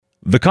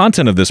The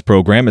content of this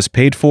program is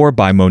paid for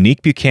by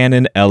Monique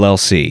Buchanan,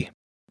 LLC.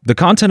 The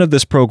content of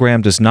this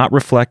program does not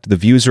reflect the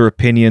views or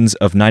opinions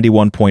of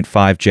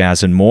 91.5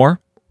 Jazz and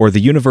More or the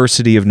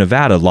University of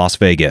Nevada, Las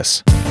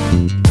Vegas.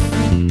 I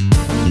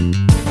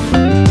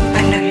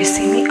know you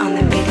see me on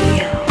the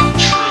video.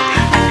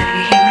 I know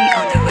you hear me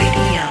on the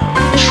radio.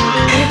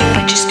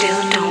 But you still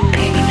don't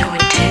pay me no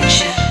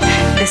attention.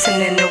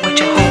 Listening to what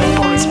your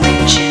homeboys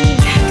mention.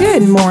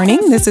 Good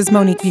morning. This is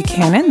Monique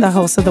Buchanan, the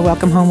host of the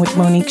Welcome Home with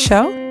Monique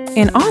Show.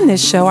 And on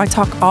this show, I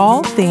talk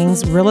all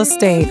things real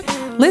estate.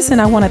 Listen,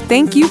 I want to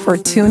thank you for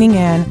tuning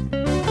in.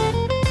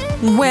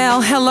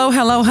 Well, hello,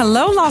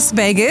 Las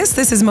Vegas.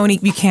 This is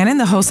Monique Buchanan,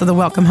 the host of the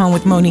Welcome Home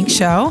with Monique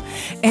Show.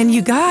 And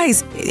you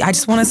guys, I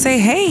just want to say,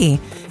 hey,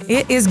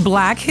 it is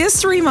Black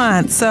History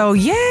Month. So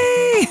yay!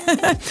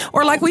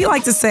 Or like we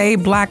like to say,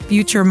 Black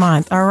Future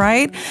Month. All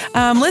right.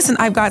 Listen,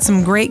 I've got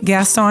some great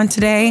guests on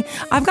today.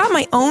 I've got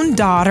my own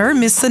daughter,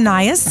 Miss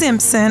Nyah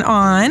Simpson,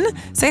 on.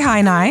 Say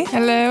hi, Nyah.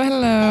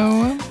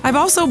 Hello. I've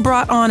also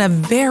brought on a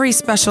very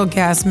special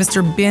guest,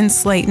 Mr. Ben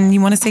Slayton.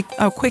 You want to say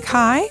a quick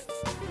hi?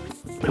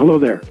 Hello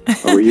there.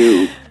 How are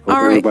you? Hope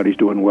All right. Everybody's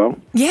doing well.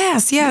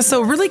 Yes.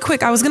 So really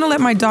quick, I was going to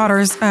let my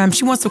daughters,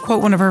 she wants to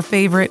quote one of her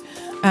favorite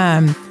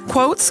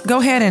quotes. Go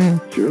ahead and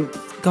Sure.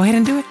 Go ahead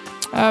and do it.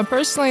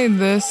 Personally,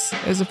 this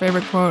is a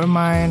favorite quote of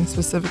mine,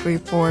 specifically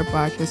for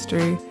Black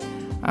history.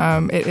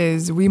 It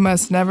is, "We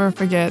must never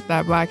forget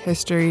that Black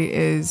history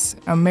is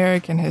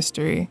American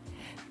history.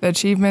 The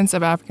achievements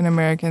of African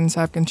Americans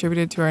have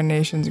contributed to our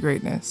nation's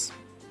greatness."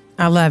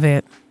 I love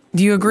it.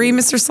 Do you agree,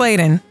 Mr.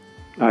 Slayton?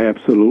 I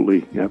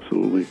absolutely.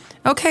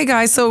 Okay,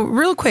 guys. So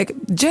real quick,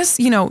 just,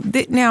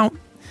 now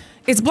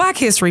it's Black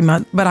History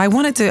Month, but I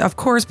wanted to, of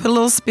course, put a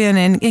little spin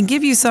and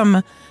give you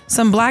some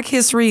Black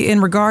history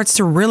in regards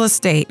to real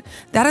estate.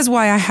 That is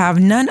why I have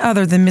none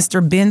other than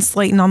Mr. Ben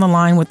Slayton on the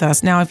line with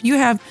us. Now, if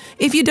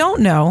you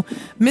don't know,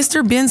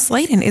 Mr. Ben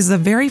Slayton is the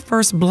very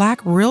first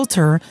Black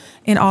realtor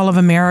in all of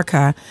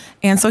America.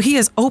 And so he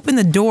has opened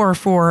the door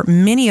for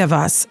many of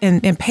us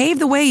and paved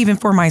the way even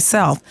for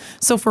myself.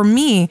 So for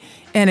me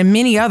and in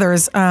many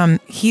others,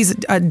 he's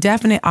a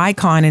definite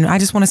icon. And I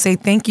just want to say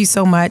thank you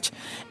so much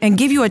and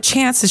give you a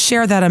chance to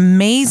share that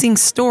amazing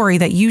story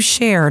that you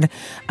shared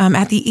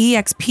at the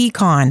EXP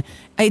Con.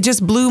 It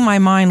just blew my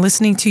mind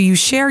listening to you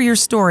share your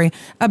story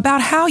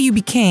about how you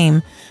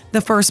became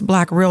the first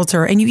Black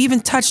realtor. And you even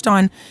touched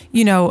on,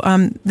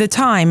 the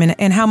time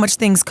and how much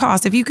things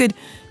cost. If you could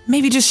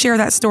maybe just share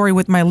that story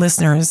with my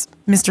listeners,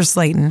 Mr.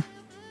 Slayton.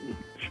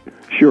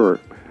 Sure.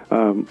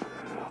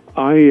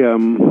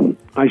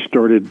 I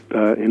started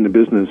in the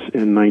business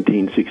in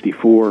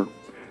 1964.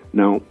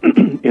 Now,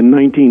 in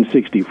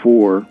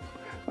 1964,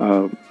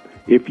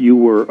 if you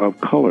were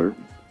of color,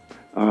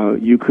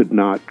 you could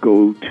not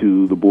go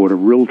to the Board of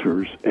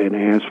Realtors and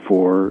ask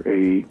for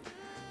a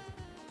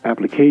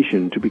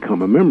application to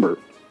become a member.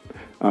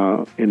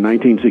 In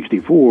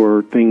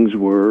 1964, things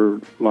were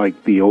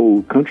like the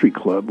old country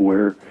club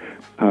where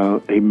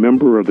a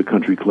member of the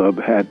country club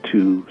had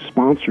to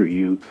sponsor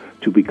you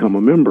to become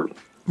a member.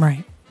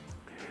 Right.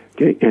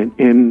 Okay, and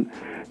in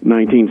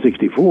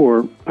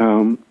 1964,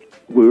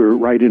 we were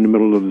right in the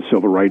middle of the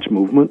Civil Rights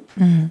Movement,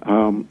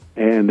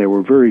 and there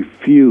were very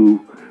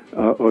few,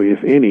 or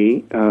if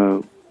any,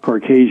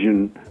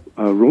 Caucasian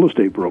real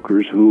estate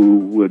brokers who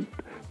would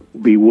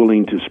be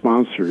willing to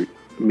sponsor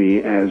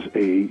me as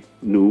a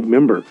new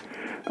member.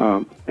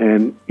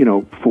 And,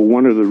 for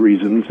one of the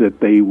reasons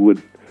that they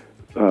would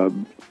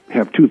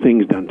have two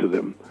things done to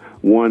them.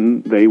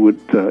 One, they would,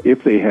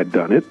 if they had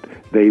done it,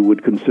 they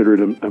would consider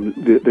them,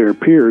 their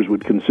peers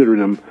would consider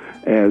them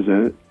as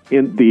the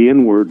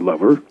N-word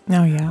lover.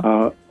 Oh,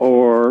 yeah.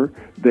 Or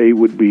they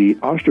would be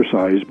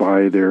ostracized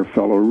by their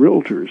fellow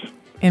realtors.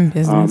 In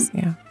business,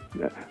 yeah.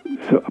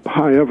 So,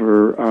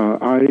 however,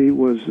 I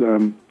was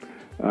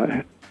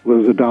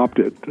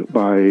adopted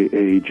by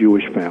a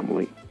Jewish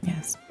family.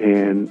 Yes.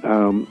 And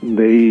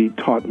they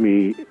taught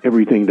me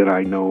everything that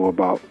I know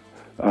about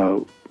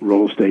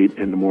real estate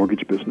and the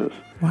mortgage business.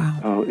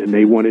 Wow. And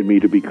they wanted me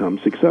to become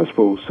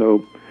successful.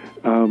 So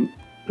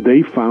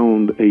they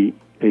found a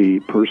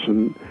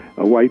person,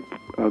 a white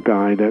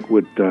guy that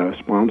would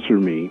sponsor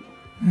me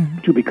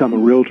to become a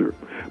realtor.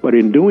 But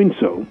in doing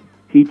so,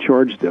 he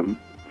charged them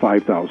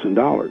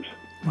 $5,000.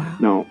 Wow.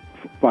 Now,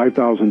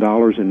 $5,000 in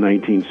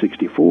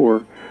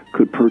 1964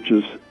 could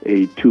purchase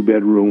a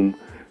two-bedroom,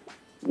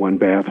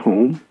 one-bath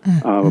home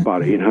of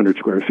about 800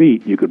 square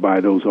feet. You could buy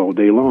those all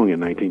day long in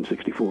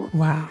 1964.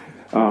 Wow.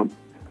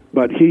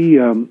 But he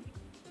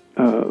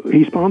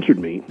sponsored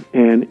me,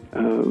 and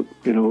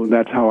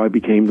that's how I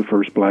became the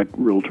first Black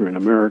realtor in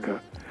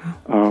America.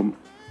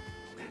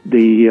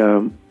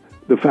 The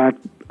fact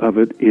of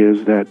it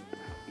is that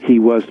he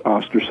was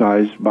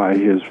ostracized by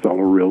his fellow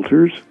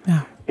realtors,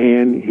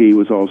 and he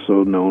was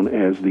also known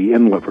as the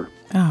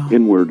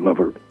N-word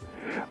lover.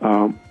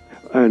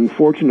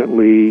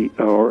 Unfortunately,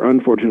 or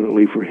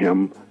unfortunately for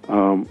him,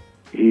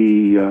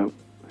 he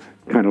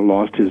kind of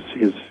lost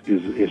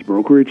his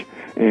brokerage,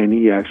 and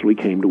he actually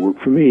came to work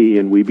for me,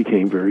 and we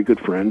became very good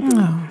friends.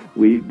 And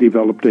we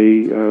developed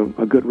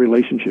a good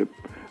relationship.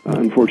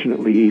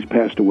 Unfortunately, he's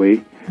passed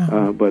away,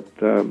 but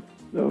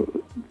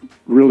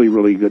really,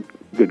 really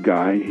good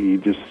guy. He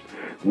just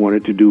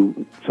wanted to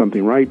do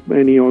something right,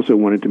 and he also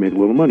wanted to make a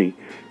little money.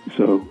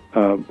 So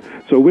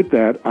with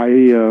that,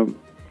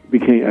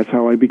 that's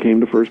how I became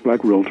the first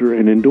Black Realtor,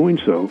 and in doing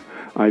so,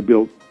 I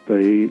built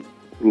the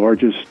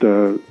largest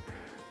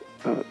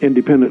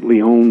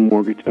independently owned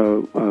mortgage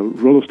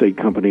real estate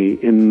company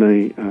in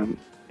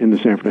the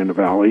San Fernando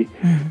Valley,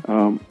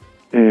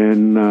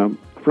 and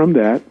from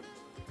that,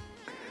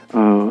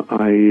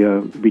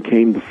 I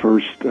became the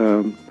first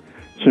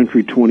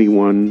Century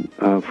 21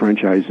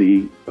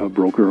 franchisee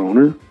broker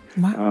owner.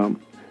 Wow.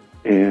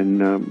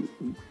 And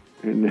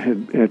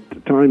had, at the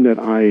time that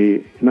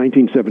in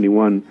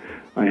 1971,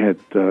 I had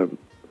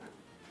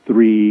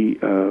 3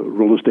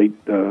 real estate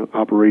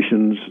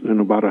operations and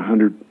about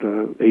 100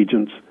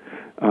 agents,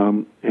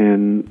 and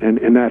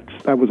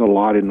that was a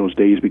lot in those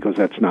days, because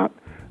that's not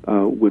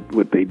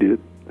what they did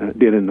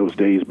in those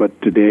days. But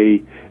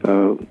today,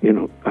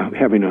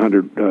 having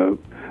 100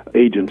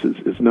 agents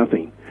is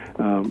nothing.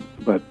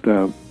 But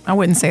I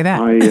wouldn't say that.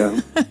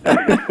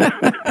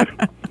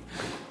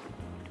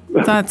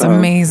 That's I,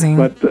 amazing.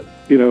 But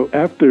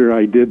after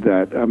I did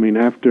that,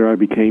 after I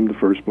became the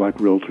first Black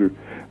Realtor,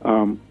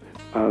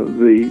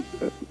 the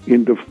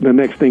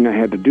next thing I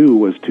had to do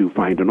was to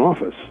find an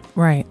office.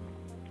 Right.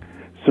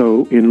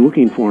 So in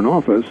looking for an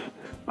office,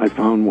 I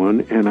found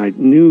one, and I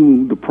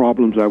knew the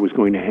problems I was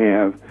going to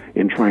have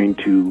in trying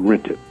to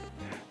rent it.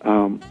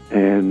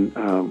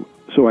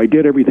 So I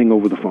did everything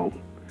over the phone,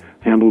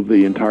 handled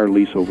the entire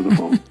lease over the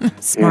phone.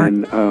 Smart.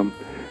 And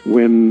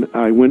when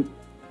I went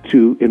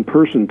in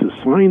person to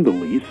sign the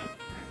lease,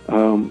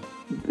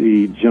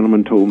 the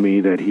gentleman told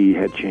me that he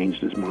had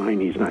changed his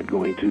mind. He's not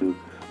going to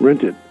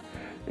rent it.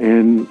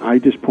 And I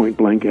just point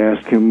blank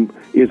asked him,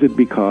 "Is it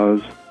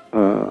because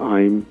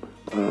I'm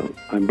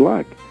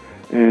black?"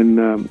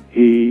 And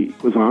he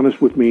was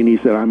honest with me, and he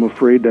said, "I'm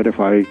afraid that if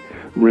I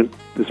rent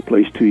this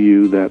place to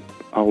you, that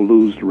I'll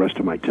lose the rest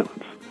of my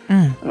tenants."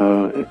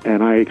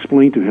 And I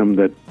explained to him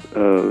that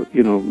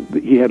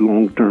he had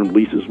long-term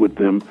leases with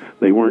them;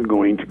 they weren't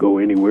going to go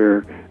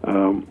anywhere,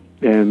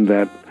 and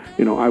that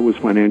I was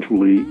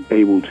financially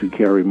able to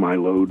carry my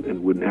load and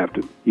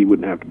he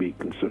wouldn't have to be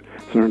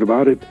concerned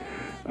about it.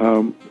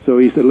 So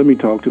he said, "Let me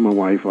talk to my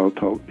wife. I'll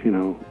talk,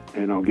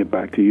 and I'll get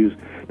back to you."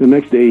 The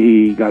next day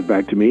he got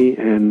back to me,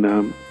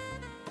 and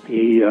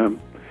he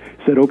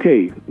said,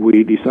 "Okay,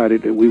 we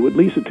decided that we would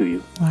lease it to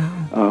you."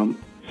 Wow.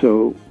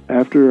 So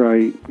after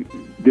I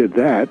did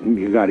that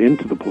and got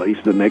into the place,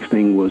 the next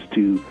thing was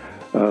to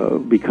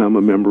become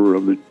a member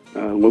of the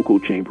local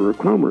Chamber of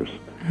Commerce.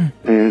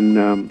 And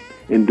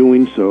in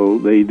doing so,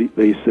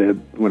 they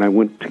said, when I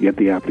went to get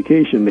the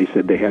application, they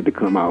said they had to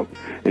come out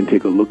and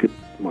take a look at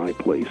my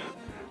place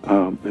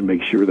and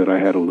make sure that I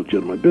had a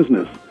legitimate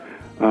business.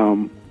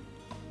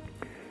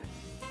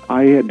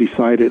 I had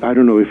decided, I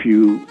don't know if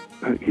you've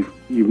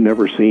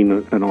never seen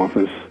an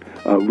office,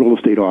 a real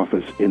estate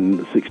office in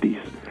the 60s.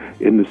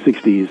 In the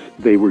 60s,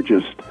 they were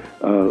just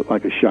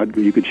like a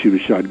shotgun. You could shoot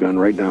a shotgun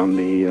right down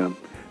the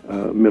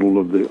middle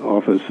of the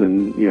office,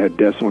 and you had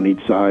desks on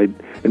each side,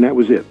 and that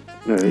was it.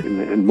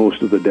 And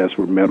most of the desks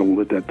were metal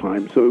at that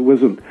time, so it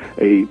wasn't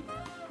a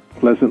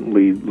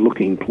pleasantly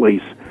looking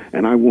place,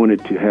 and I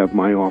wanted to have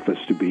my office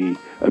to be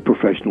a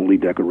professionally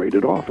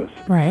decorated office.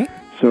 Right.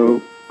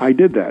 So I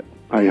did that.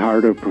 I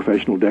hired a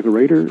professional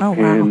decorator, oh,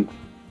 wow.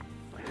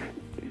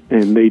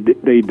 and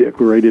they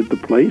decorated the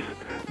place.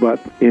 But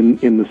in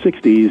the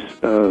 60s,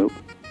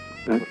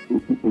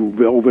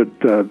 velvet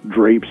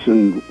drapes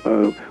and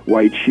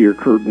white sheer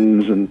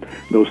curtains and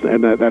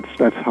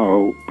that's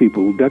how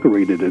people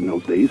decorated in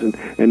those days,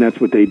 and that's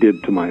what they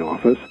did to my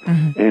office.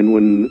 Mm-hmm. And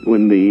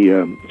when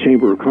the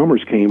Chamber of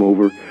Commerce came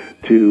over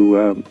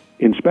to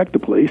inspect the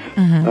place,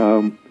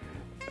 mm-hmm.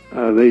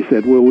 They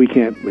said, "Well, we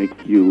can't make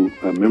you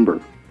a member."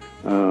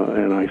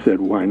 And I said,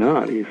 "Why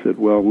not?" He said,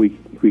 "Well,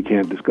 we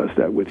can't discuss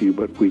that with you,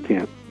 but we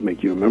can't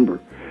make you a member."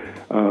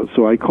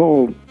 So I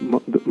called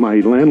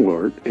my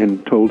landlord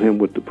and told him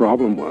what the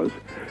problem was,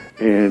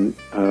 and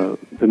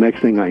the next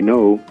thing I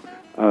know,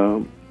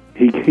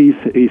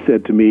 he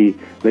said to me,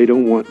 they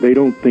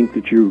don't think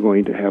that you're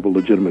going to have a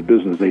legitimate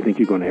business. They think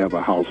you're going to have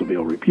a house of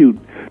ill repute,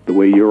 the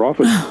way your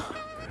office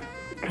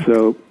looks.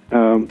 So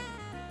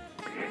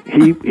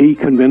he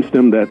convinced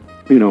them that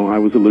I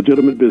was a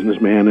legitimate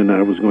businessman and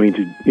I was going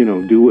to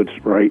do what's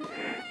right,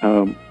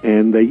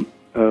 and they.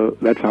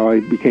 That's how I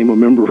became a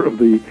member of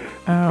the.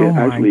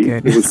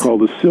 It was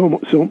called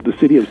the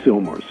City of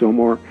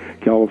Sylmar,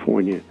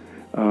 California,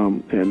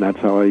 and that's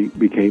how I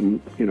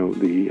became,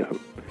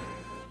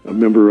 a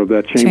member of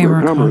that Chamber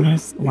of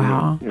Commerce.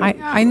 Wow,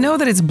 I know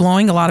that it's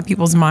blowing a lot of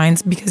people's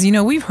minds because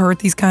we've heard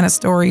these kind of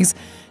stories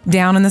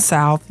down in the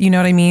South. You know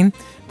what I mean?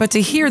 But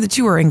to hear that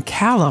you were in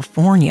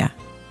California,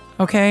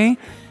 okay,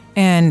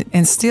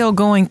 and still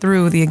going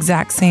through the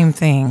exact same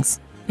things,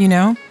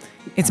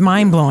 it's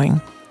mind blowing.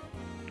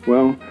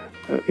 Well,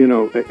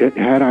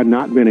 had I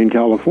not been in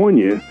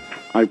California,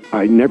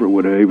 I never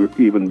would have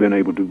even been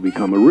able to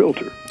become a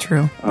realtor.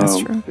 True. That's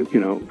true.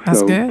 That's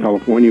so good.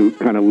 California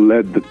kind of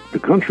led the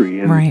country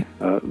in Right.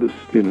 This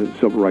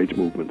civil rights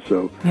movement.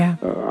 So Yeah.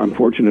 I'm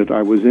fortunate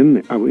I was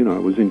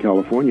in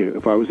California.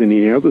 If I was in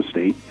any other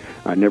state,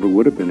 I never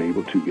would have been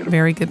able to get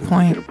Very good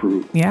point.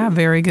 approved. Yeah,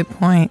 very good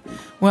point.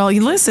 Well,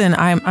 you listen,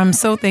 I'm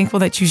so thankful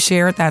that you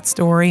shared that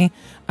story.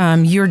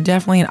 You're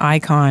definitely an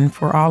icon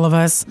for all of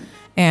us.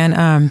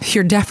 And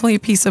you're definitely a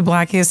piece of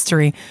Black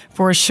history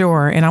for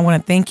sure. And I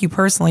want to thank you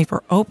personally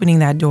for opening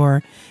that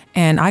door.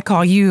 And I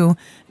call you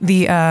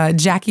the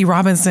Jackie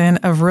Robinson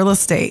of real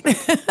estate,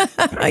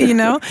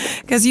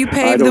 because you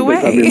paved the way.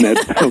 I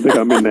don't think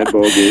I'm in that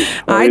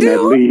ballgame. I do.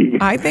 That league.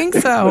 I think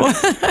so.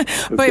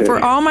 But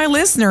for all my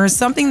listeners,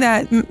 something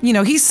that,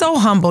 he's so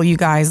humble, you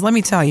guys. Let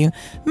me tell you,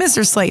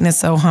 Mr. Slayton is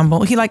so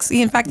humble.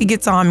 In fact, he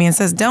gets on me and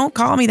says, "Don't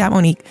call me that,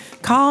 Monique.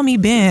 Call me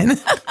Ben."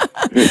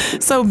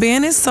 So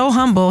Ben is so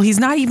humble. He's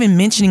not even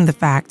mentioning the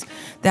fact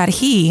that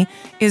he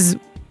is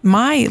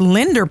my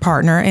lender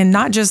partner. And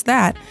not just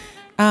that,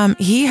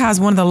 he has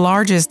one of the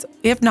largest,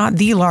 if not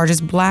the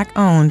largest,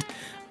 Black-owned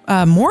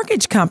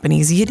mortgage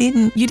companies. You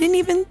didn't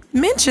even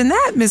mention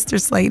that,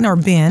 Mr. Slayton or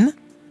Ben.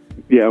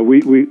 Yeah,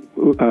 we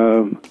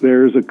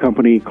there's a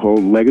company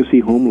called Legacy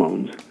Home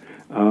Loans.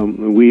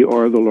 We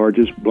are the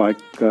largest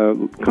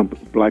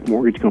black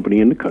mortgage company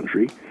in the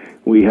country.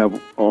 We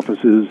have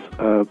offices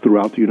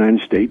throughout the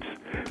United States.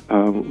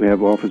 We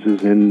have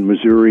offices in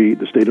Missouri,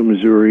 the state of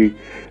Missouri,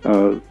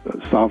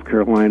 South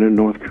Carolina,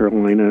 North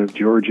Carolina,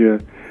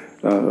 Georgia,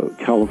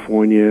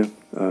 California,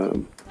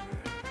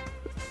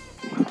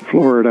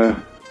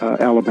 Florida,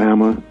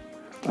 Alabama,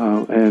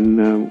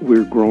 and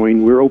we're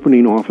growing. We're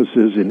opening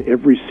offices in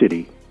every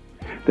city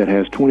that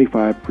has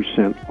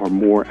 25% or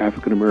more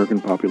African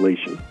American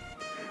population.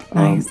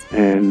 Nice.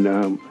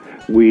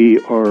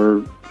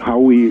 How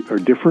we are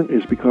different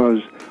is because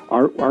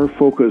our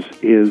focus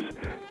is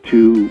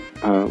to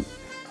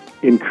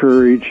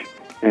encourage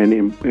and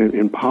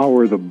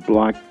empower the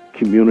Black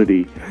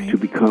community to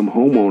become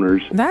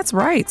homeowners. That's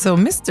right. So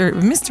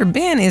Mr.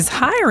 Ben is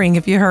hiring,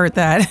 if you heard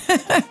that.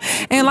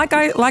 And like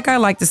I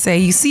like to say,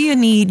 you see a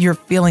need, you're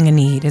feeling a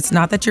need. It's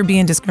not that you're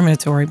being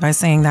discriminatory by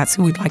saying that's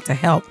who we'd like to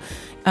help.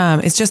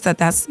 It's just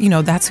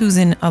that's who's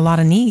in a lot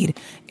of need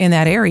in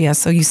that area.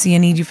 So you see a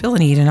need, you feel a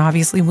need, and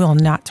obviously will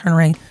not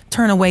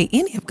turn away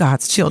any of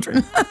God's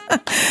children.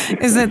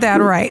 Isn't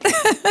that right?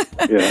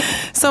 Yeah.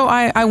 So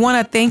I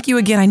want to thank you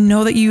again. I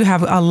know that you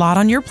have a lot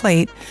on your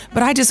plate,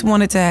 but I just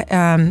wanted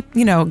to,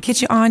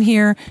 get you on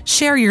here,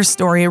 share your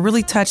story. It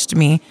really touched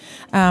me.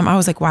 I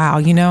was like, wow,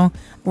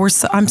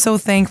 I'm so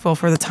thankful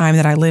for the time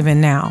that I live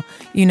in now.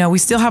 We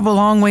still have a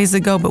long ways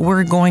to go, but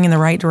we're going in the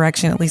right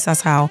direction. At least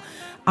that's how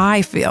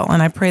I feel.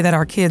 And I pray that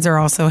our kids are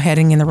also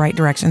heading in the right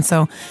direction.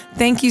 So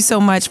thank you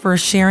so much for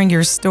sharing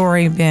your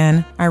story,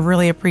 Ben. I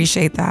really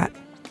appreciate that.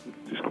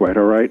 It's quite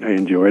all right. I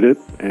enjoyed it.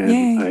 And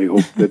Yay. I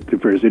hope that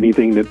if there's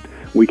anything that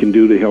we can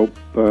do to help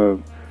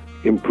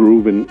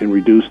improve and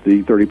reduce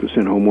the 30%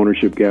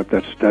 homeownership gap,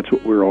 that's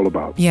what we're all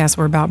about. Yes,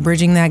 we're about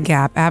bridging that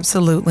gap.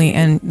 Absolutely.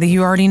 And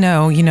you already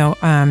know, you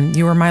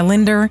are my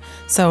lender.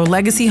 So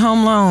Legacy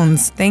Home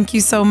Loans, thank you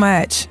so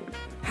much.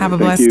 Have a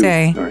blessed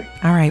day. All right.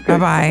 Okay, Bye-bye.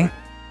 bye-bye.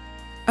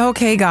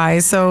 Okay,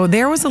 guys. So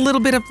there was a little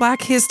bit of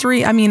Black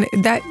history. I mean,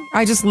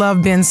 I just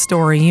love Ben's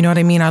story. You know what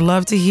I mean? I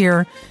love to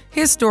hear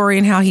his story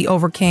and how he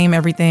overcame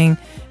everything.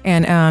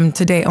 And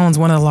today owns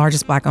one of the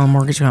largest Black-owned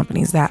mortgage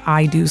companies that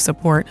I do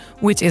support,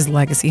 which is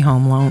Legacy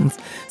Home Loans.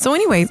 So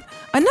anyways,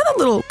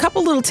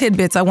 couple little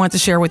tidbits I want to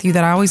share with you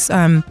that I always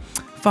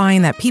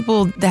find that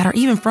people that are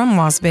even from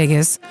Las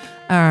Vegas,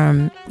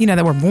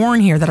 that were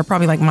born here, that are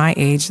probably like my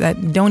age,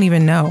 that don't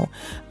even know.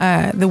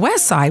 The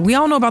West Side, we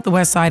all know about the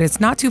West Side. It's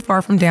not too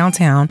far from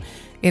downtown.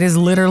 It is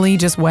literally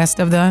just west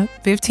of the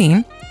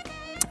 15.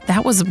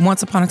 That was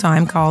once upon a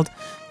time called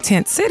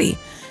Tent City.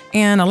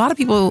 And a lot of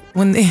people,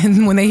 when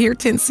they hear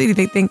Tent City,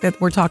 they think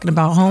that we're talking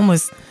about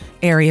homeless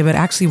area, but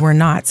actually we're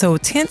not. So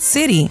Tent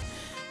City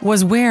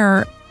was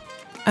where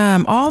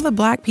all the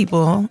Black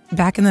people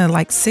back in the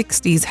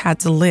 60s had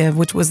to live,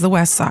 which was the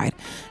West Side.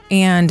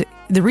 And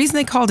the reason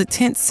they called it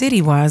Tent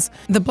City was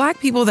the Black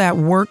people that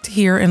worked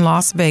here in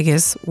Las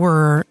Vegas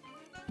were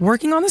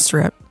working on the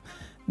Strip.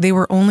 They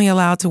were only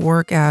allowed to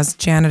work as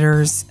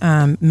janitors,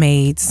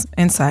 maids,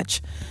 and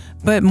such.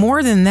 But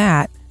more than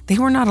that, they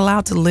were not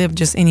allowed to live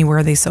just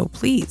anywhere they so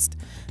pleased.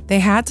 They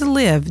had to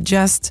live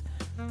just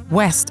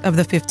west of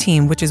the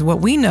 15, which is what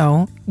we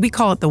know. We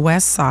call it the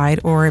West Side,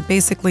 or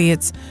basically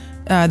it's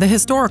the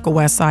historical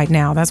West Side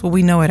now. That's what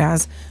we know it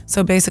as.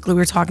 So basically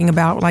we're talking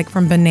about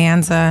from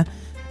Bonanza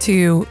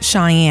to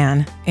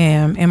Cheyenne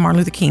and Martin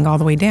Luther King all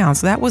the way down.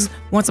 So that was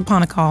once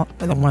upon a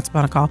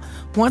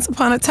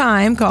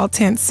time called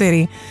Tent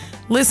City.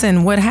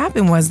 Listen, what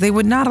happened was they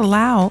would not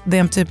allow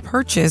them to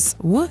purchase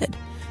wood.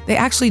 They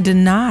actually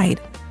denied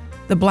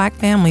the Black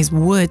families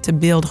wood to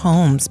build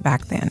homes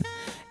back then.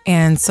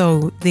 And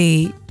so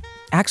they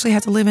actually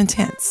had to live in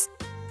tents.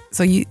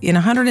 So in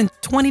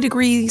 120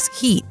 degrees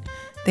heat,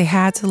 They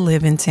had to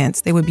live in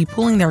tents. They would be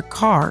pulling their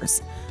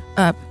cars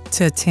up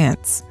to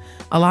tents.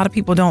 A lot of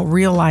people don't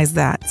realize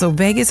that. So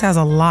Vegas has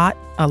a lot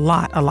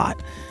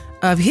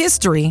of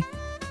history.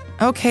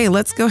 Okay,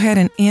 let's go ahead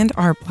and end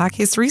our Black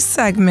History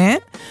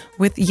segment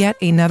with yet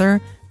another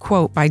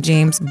quote by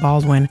James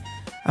Baldwin.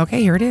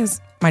 Okay, here it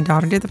is. My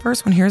daughter did the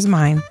first one. Here's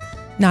mine.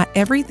 Not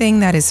everything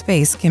that is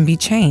faced can be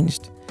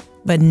changed,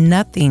 but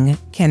nothing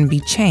can be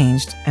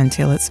changed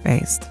until it's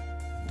faced.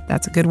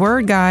 That's a good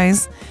word,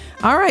 guys.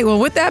 All right, well,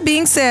 with that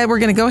being said, we're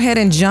going to go ahead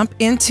and jump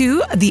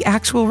into the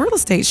actual real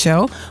estate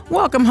show.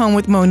 Welcome home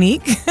with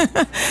Monique.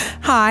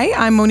 Hi,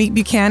 I'm Monique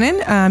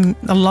Buchanan. I'm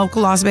a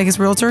local Las Vegas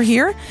realtor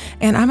here,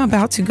 and I'm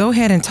about to go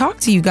ahead and talk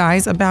to you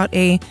guys about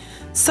a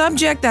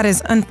subject that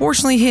is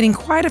unfortunately hitting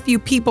quite a few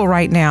people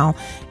right now.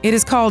 It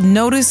is called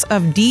notice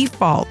of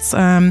defaults.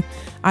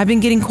 I've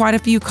been getting quite a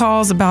few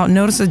calls about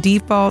notice of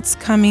defaults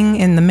coming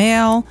in the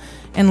mail.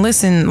 And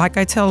listen, like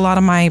I tell a lot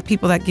of my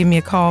people that give me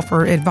a call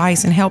for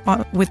advice and help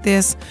with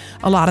this,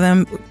 a lot of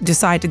them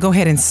decide to go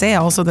ahead and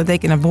sell so that they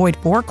can avoid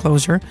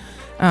foreclosure.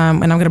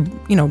 And I'm going to,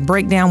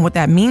 break down what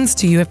that means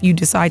to you if you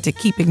decide to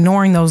keep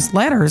ignoring those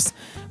letters,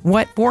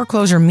 what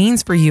foreclosure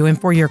means for you and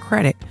for your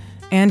credit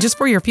and just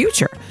for your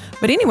future.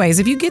 But anyways,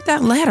 if you get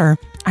that letter,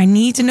 I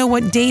need to know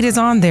what date is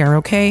on there,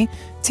 okay?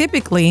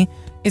 Typically,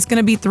 it's going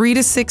to be 3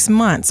 to 6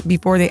 months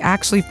before they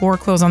actually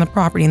foreclose on the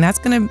property. And that's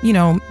going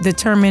to,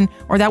 determine,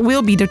 or that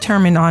will be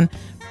determined on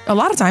a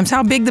lot of times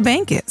how big the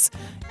bank is.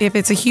 If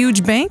it's a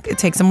huge bank, it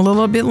takes them a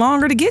little bit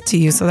longer to get to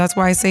you. So that's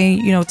why I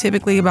say,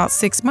 typically about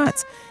 6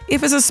 months.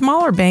 If it's a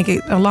smaller bank,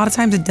 a lot of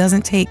times it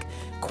doesn't take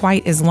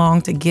quite as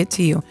long to get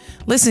to you.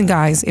 Listen,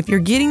 guys, if you're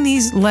getting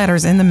these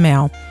letters in the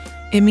mail,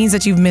 it means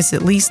that you've missed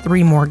at least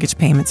 3 mortgage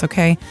payments,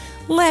 okay?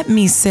 Let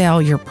me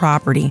sell your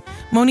property.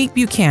 Monique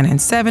Buchanan,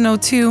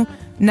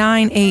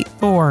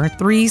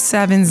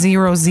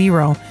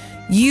 702-984-3700.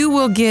 You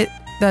will get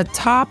the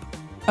top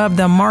of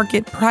the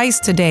market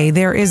price today.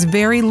 There is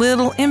very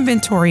little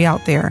inventory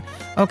out there,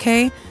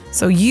 okay?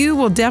 So you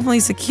will definitely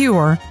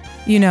secure,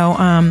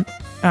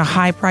 a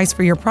high price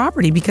for your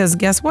property because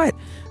guess what?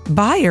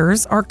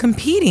 Buyers are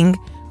competing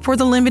for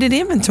the limited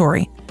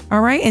inventory,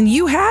 all right? And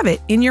you have it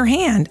in your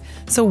hand.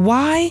 So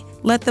why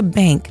let the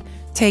bank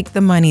take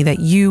the money that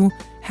you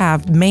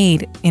have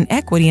made in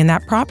equity in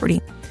that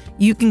property?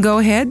 You can go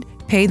ahead,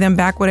 pay them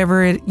back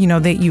whatever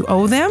that you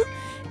owe them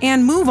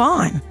and move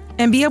on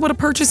and be able to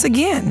purchase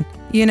again,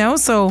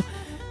 So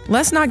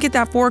let's not get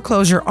that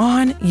foreclosure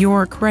on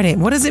your credit.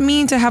 What does it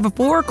mean to have a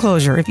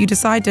foreclosure if you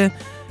decide to,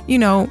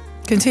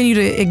 continue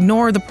to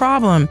ignore the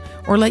problem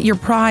or let your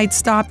pride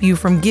stop you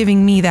from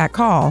giving me that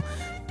call?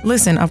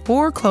 Listen, a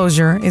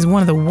foreclosure is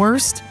one of the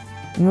worst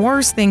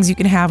things you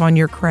can have on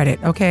your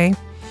credit, okay?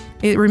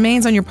 It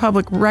remains on your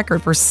public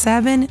record for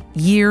 7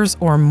 years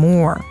or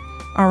more,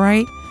 all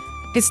right?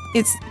 It's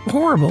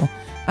horrible.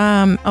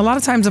 A lot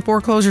of times the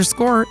foreclosure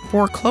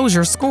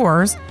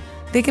scores,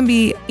 they can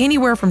be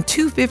anywhere from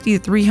 250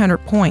 to 300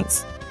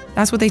 points.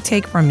 That's what they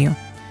take from you.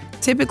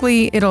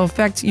 Typically, it'll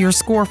affect your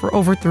score for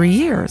over 3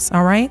 years,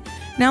 all right?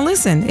 Now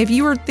listen, if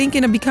you are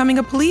thinking of becoming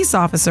a police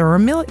officer or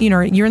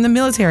you're in the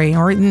military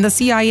or in the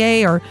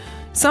CIA or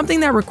something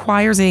that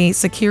requires a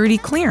security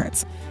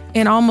clearance,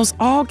 in almost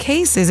all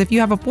cases, if you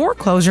have a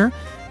foreclosure,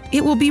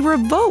 it will be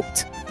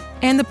revoked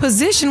and the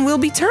position will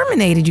be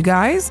terminated, you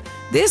guys.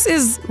 This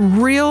is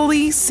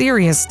really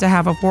serious to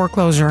have a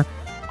foreclosure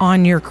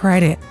on your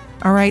credit.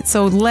 All right,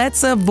 so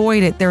let's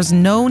avoid it. There's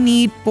no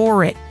need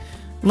for it.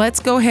 Let's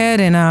go ahead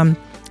and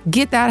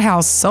get that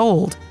house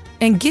sold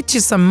and get you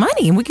some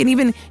money. And we can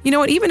even,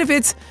 even if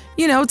it's,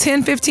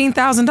 $10,000,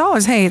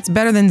 $15,000, hey, it's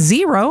better than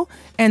zero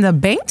and the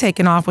bank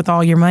taking off with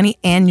all your money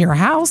and your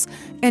house.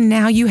 And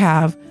now you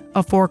have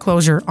a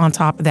foreclosure on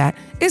top of that.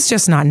 It's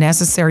just not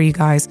necessary, you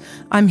guys.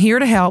 I'm here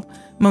to help.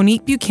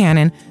 Monique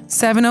Buchanan,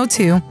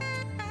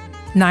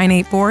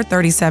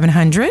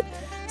 702-984-3700,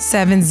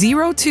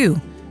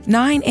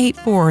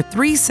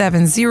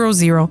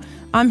 702-984-3700.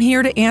 I'm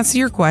here to answer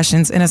your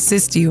questions and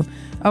assist you.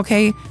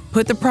 Okay,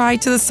 put the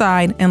pride to the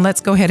side and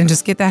let's go ahead and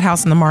just get that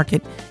house in the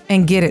market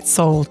and get it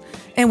sold.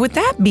 And with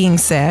that being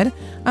said,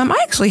 I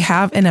actually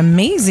have an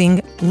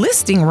amazing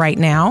listing right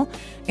now.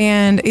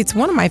 And it's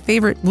one of my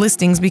favorite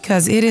listings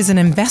because it is an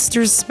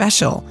investor's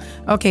special.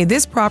 Okay,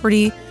 this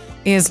property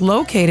is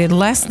located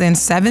less than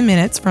 7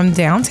 minutes from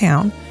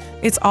downtown.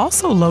 It's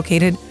also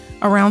located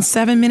around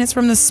 7 minutes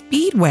from the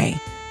Speedway,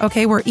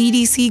 okay, where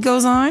EDC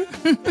goes on.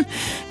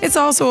 It's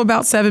also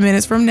about 7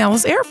 minutes from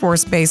Nellis Air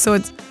Force Base. So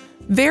it's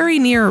very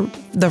near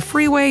the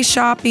freeway,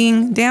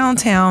 shopping,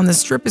 downtown. The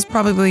Strip is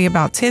probably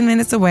about 10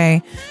 minutes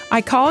away.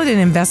 I call it an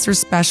investor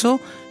special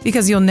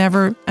because you'll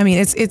never,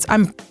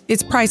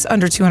 it's priced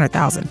under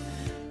 $200,000.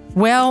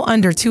 Well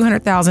under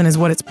 $200,000 is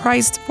what it's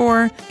priced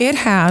for. It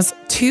has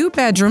 2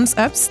 bedrooms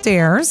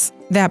upstairs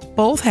that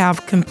both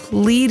have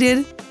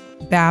completed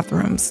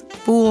bathrooms.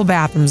 Full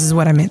bathrooms is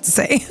what I meant to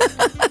say.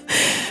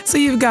 So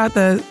you've got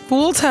the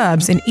full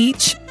tubs in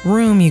each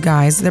room, you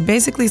guys.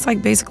 It's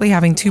like basically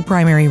having 2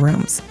 primary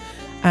rooms.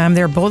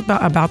 They're both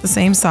about the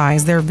same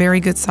size. They're very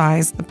good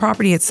size. The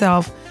property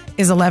itself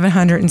is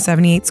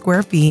 1,178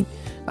 square feet.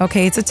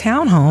 Okay, it's a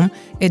townhome.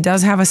 It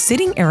does have a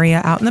sitting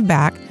area out in the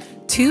back,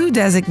 2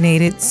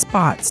 designated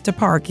spots to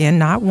park in,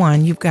 not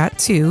one. You've got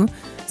 2.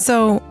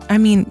 So, I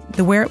mean,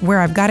 where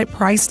I've got it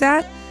priced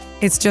at,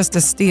 it's just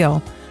a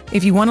steal.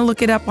 If you want to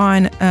look it up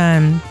on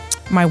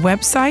my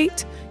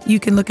website, you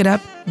can look it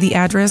up. The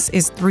address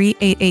is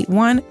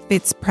 3881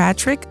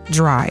 Fitzpatrick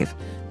Drive.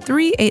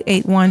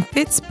 3881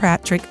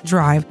 Fitzpatrick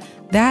Drive.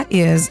 That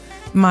is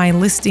my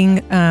listing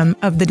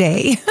of the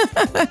day.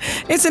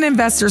 It's an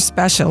investor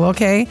special,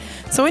 okay?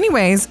 So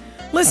anyways,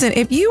 listen,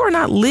 if you are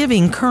not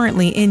living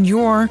currently in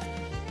your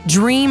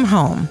dream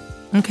home,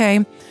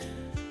 okay,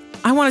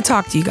 I want to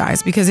talk to you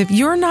guys, because if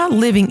you're not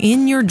living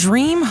in your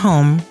dream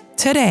home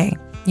today,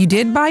 you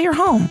did buy your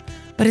home,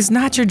 but it's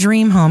not your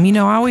dream home. You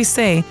know, I always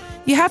say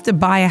you have to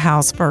buy a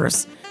house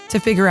first to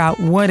figure out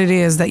what it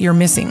is that you're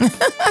missing.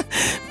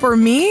 For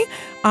me,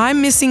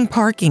 I'm missing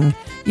parking.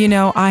 You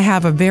know, I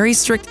have a very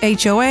strict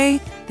HOA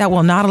that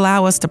will not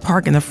allow us to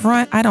park in the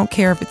front. I don't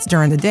care if it's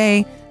during the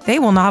day. They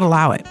will not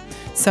allow it.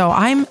 So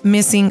I'm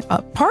missing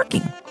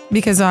parking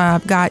because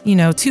I've got,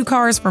 2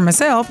 cars for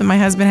myself, and my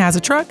husband has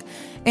a truck,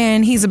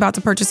 and he's about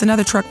to purchase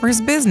another truck for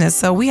his business.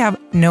 So we have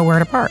nowhere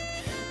to park.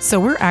 So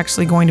we're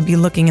actually going to be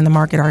looking in the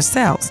market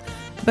ourselves.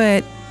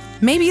 But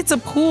maybe it's a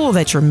pool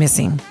that you're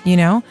missing,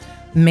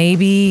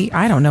 Maybe,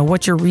 I don't know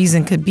what your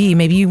reason could be.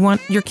 Maybe you want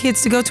your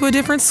kids to go to a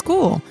different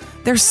school.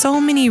 There's so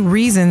many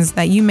reasons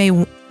that you may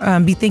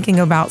be thinking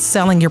about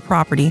selling your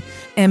property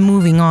and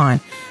moving on.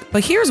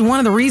 But here's one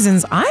of the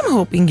reasons I'm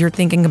hoping you're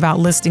thinking about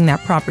listing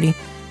that property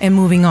and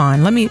moving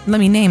on. Let me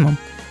name them.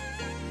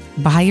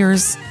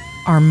 Buyers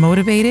are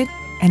motivated,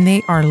 and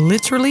they are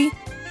literally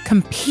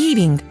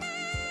competing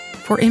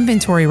for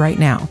inventory right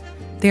now.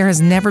 There has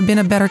never been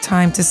a better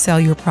time to sell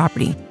your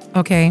property,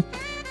 okay?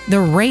 The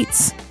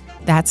rates,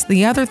 that's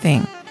the other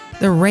thing.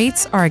 The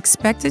rates are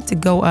expected to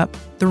go up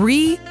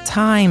 3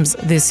 times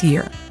this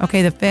year.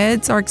 Okay, the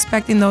feds are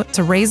expecting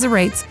to raise the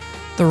rates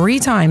 3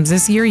 times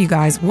this year, you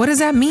guys. What does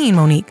that mean,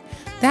 Monique?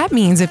 That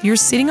means if you're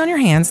sitting on your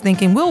hands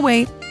thinking, we'll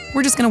wait,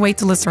 we're just going to wait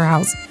to list our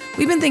house.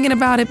 We've been thinking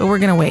about it, but we're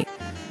going to wait.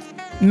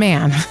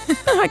 Man,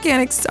 I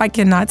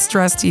cannot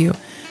stress to you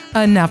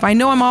enough. I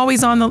know I'm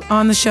always on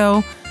the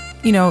show,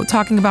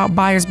 talking about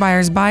buyers.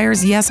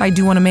 Yes, I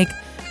do want to make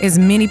as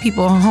many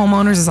people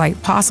homeowners as I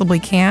possibly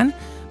can,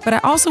 but I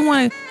also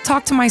want to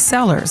talk to my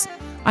sellers.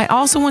 I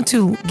also want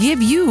to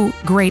give you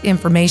great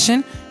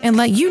information and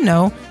let you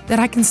know that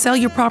I can sell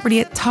your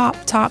property at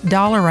top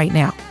dollar right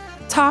now.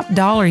 Top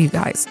dollar, you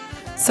guys.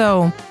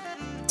 So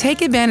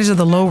take advantage of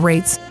the low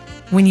rates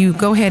when you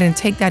go ahead and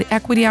take that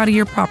equity out of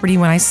your property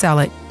when I sell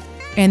it,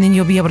 and then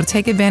you'll be able to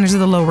take advantage of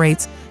the low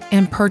rates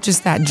and purchase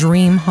that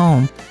dream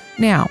home.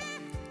 Now,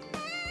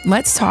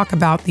 let's talk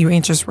about your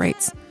interest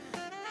rates.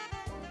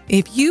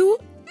 If you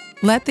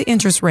let the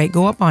interest rate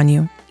go up on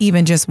you,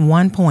 even just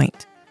 1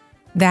 point,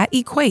 that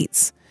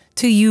equates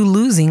to you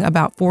losing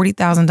about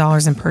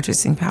 $40,000 in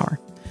purchasing power.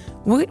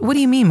 What do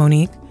you mean,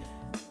 Monique?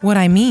 What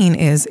I mean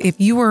is, if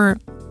you were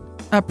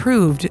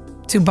approved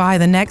to buy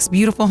the next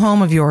beautiful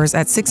home of yours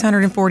at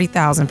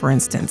 $640,000, for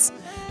instance,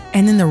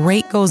 and then the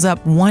rate goes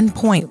up 1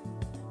 point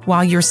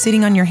while you're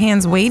sitting on your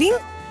hands waiting,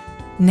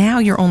 now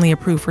you're only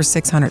approved for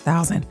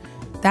 $600,000.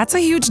 That's a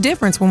huge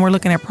difference when we're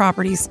looking at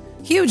properties.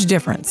 Huge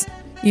difference.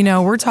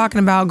 We're talking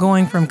about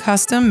going from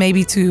custom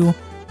maybe to,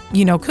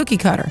 cookie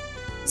cutter.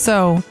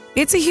 So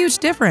it's a huge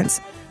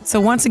difference.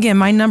 So once again,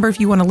 my number, if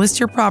you want to list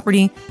your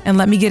property and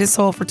let me get it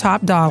sold for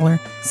top dollar,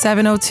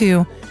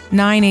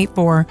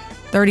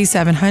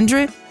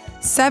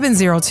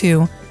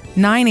 702-984-3700,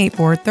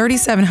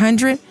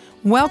 702-984-3700.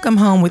 Welcome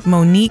Home with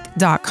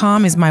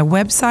Monique.com is my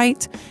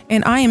website,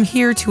 and I am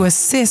here to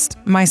assist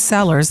my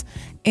sellers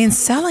in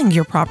selling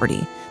your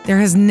property. There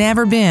has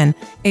never been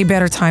a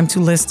better time to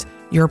list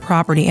your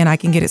property, and I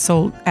can get it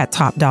sold at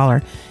top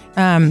dollar.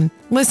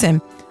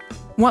 Listen,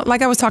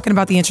 like I was talking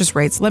about the interest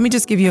rates, let me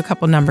just give you a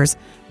couple numbers.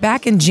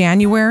 Back in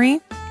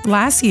January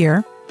last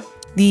year,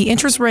 the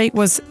interest rate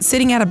was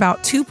sitting at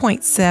about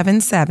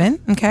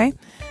 2.77, okay?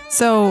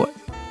 So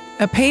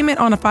a payment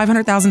on a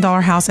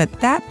 $500,000 house at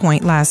that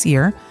point last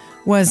year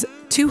was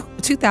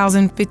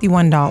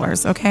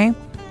 $2,051, okay?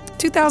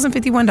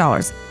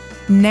 $2,051.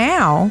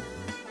 Now,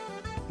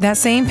 that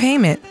same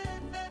payment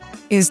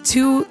is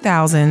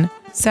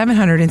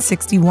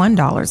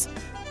 $2,761.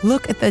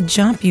 Look at the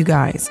jump, you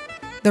guys.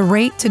 The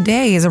rate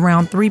today is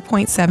around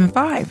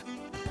 3.75.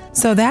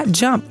 So that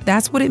jump,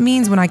 that's what it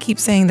means when I keep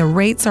saying the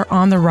rates are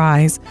on the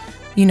rise.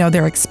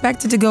 They're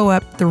expected to go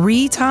up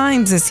 3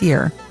 times this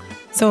year.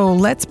 So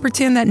let's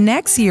pretend that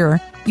next year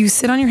you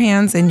sit on your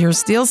hands and you're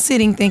still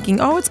sitting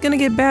thinking, oh, it's going to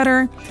get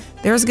better.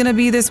 There's going to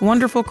be this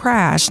wonderful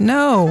crash.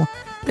 No,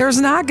 there's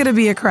not going to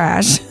be a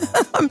crash.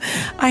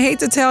 I hate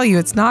to tell you,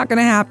 it's not going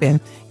to happen.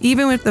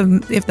 Even if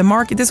the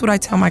market, this is what I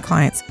tell my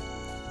clients.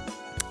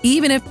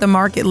 Even if the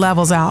market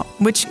levels out,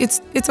 which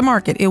it's a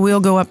market, it will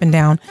go up and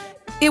down.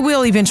 It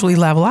will eventually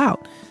level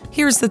out.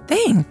 Here's the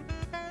thing.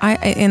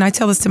 I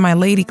tell this to my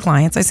lady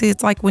clients. I say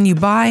it's like when you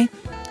buy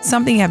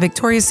something at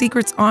Victoria's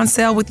Secret's on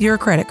sale with your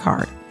credit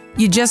card.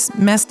 You just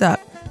messed up.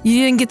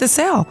 You didn't get the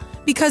sale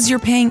because you're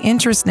paying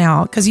interest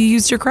now because you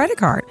used your credit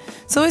card.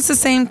 So it's the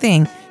same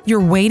thing. You're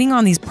waiting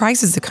on these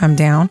prices to come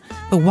down,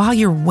 but while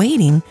you're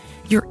waiting,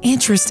 your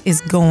interest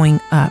is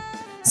going up.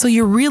 So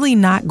you're really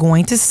not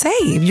going to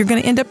save. You're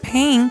going to end up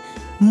paying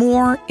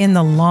more in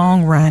the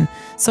long run.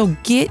 So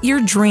get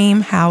your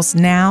dream house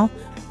now.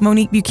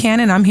 Monique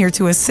Buchanan, I'm here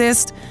to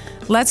assist.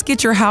 Let's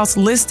get your house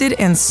listed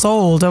and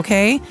sold,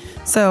 okay?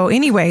 So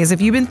anyways,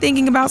 if you've been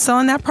thinking about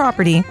selling that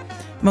property,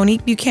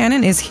 Monique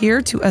Buchanan is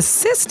here to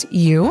assist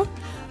you.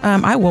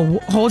 I will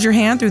hold your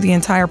hand through the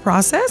entire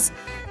process.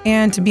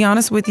 And to be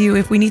honest with you,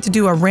 if we need to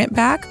do a rent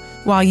back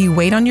while you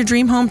wait on your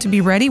dream home to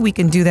be ready, we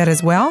can do that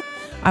as well.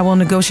 I will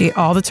negotiate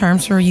all the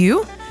terms for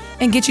you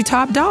and get you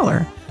top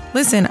dollar.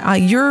 Listen,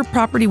 your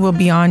property will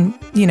be on,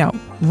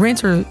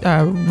 Realtor.com,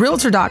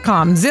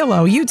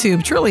 Zillow,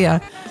 YouTube,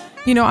 Trillia.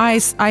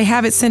 I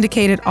have it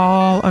syndicated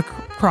all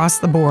across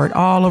the board,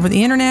 all over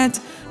the internet.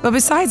 But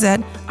besides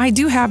that, I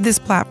do have this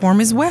platform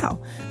as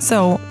well.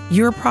 So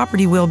your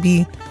property will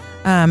be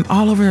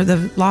all over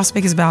the Las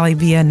Vegas Valley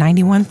via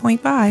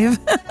 91.5.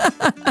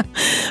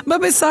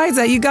 But besides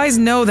that, you guys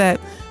know that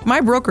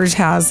my brokerage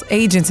has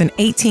agents in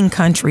 18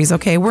 countries,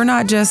 okay? We're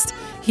not just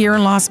here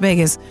in Las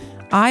Vegas.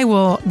 I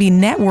will be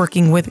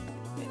networking with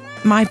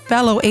my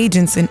fellow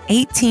agents in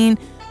 18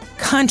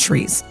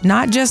 countries,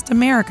 not just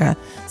America.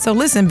 So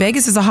listen,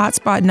 Vegas is a hot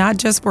spot, not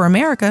just for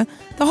America.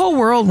 The whole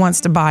world wants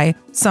to buy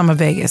some of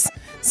Vegas.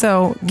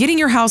 So getting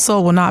your house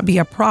sold will not be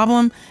a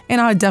problem,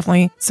 and I'll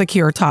definitely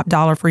secure top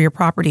dollar for your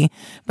property.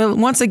 But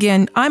once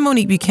again, I'm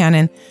Monique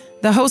Buchanan,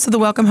 the host of the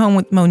Welcome Home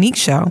with Monique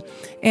Show.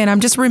 And I'm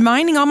just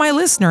reminding all my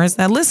listeners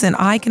that, listen,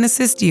 I can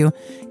assist you.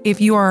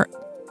 If you are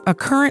a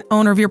current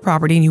owner of your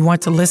property and you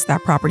want to list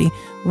that property,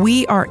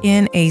 we are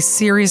in a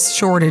serious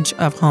shortage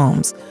of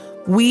homes.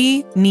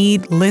 We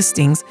need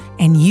listings,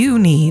 and you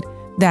need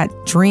that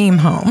dream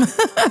home.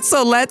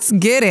 So let's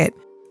get it.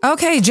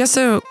 Okay, just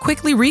to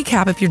quickly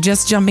recap, if you're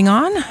just jumping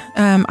on,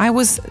 I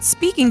was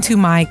speaking to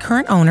my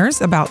current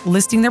owners about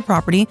listing their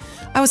property.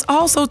 I was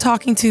also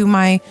talking to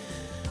my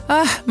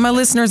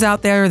listeners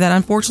out there that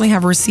unfortunately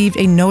have received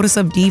a notice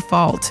of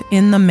default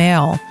in the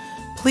mail.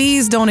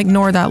 Please don't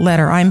ignore that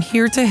letter. I'm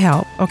here to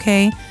help,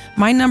 okay?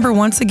 My number,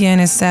 once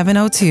again, is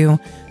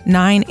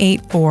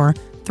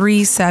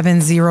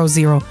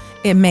 702-984-3700.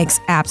 It makes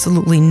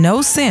absolutely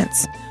no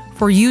sense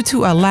for you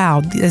to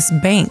allow this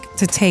bank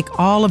to take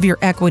all of your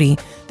equity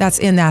that's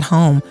in that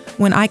home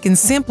when I can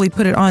simply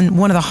put it on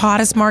one of the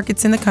hottest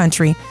markets in the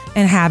country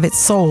and have it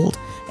sold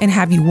and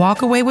have you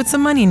walk away with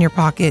some money in your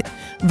pocket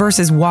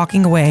versus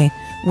walking away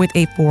with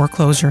a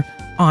foreclosure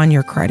on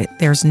your credit.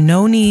 There's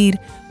no need.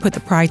 Put the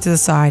pride to the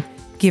side.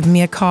 Give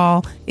me a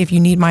call if you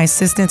need my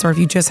assistance or if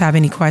you just have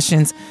any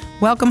questions.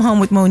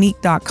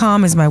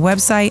 WelcomeHomeWithMonique.com is my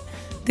website.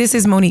 This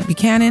is Monique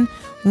Buchanan.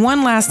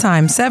 One last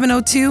time,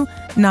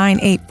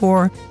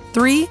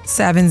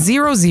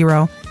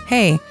 702-984-3700.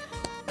 Hey,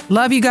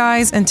 love you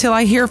guys until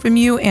I hear from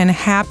you, and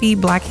happy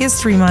Black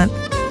History Month.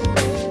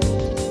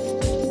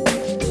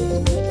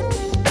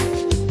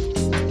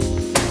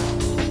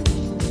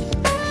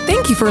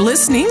 Thank you for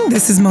listening.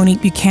 This is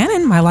Monique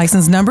Buchanan. My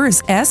license number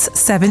is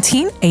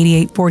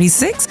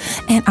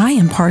S178846, and I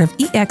am part of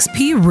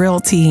eXp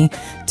Realty.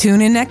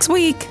 Tune in next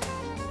week.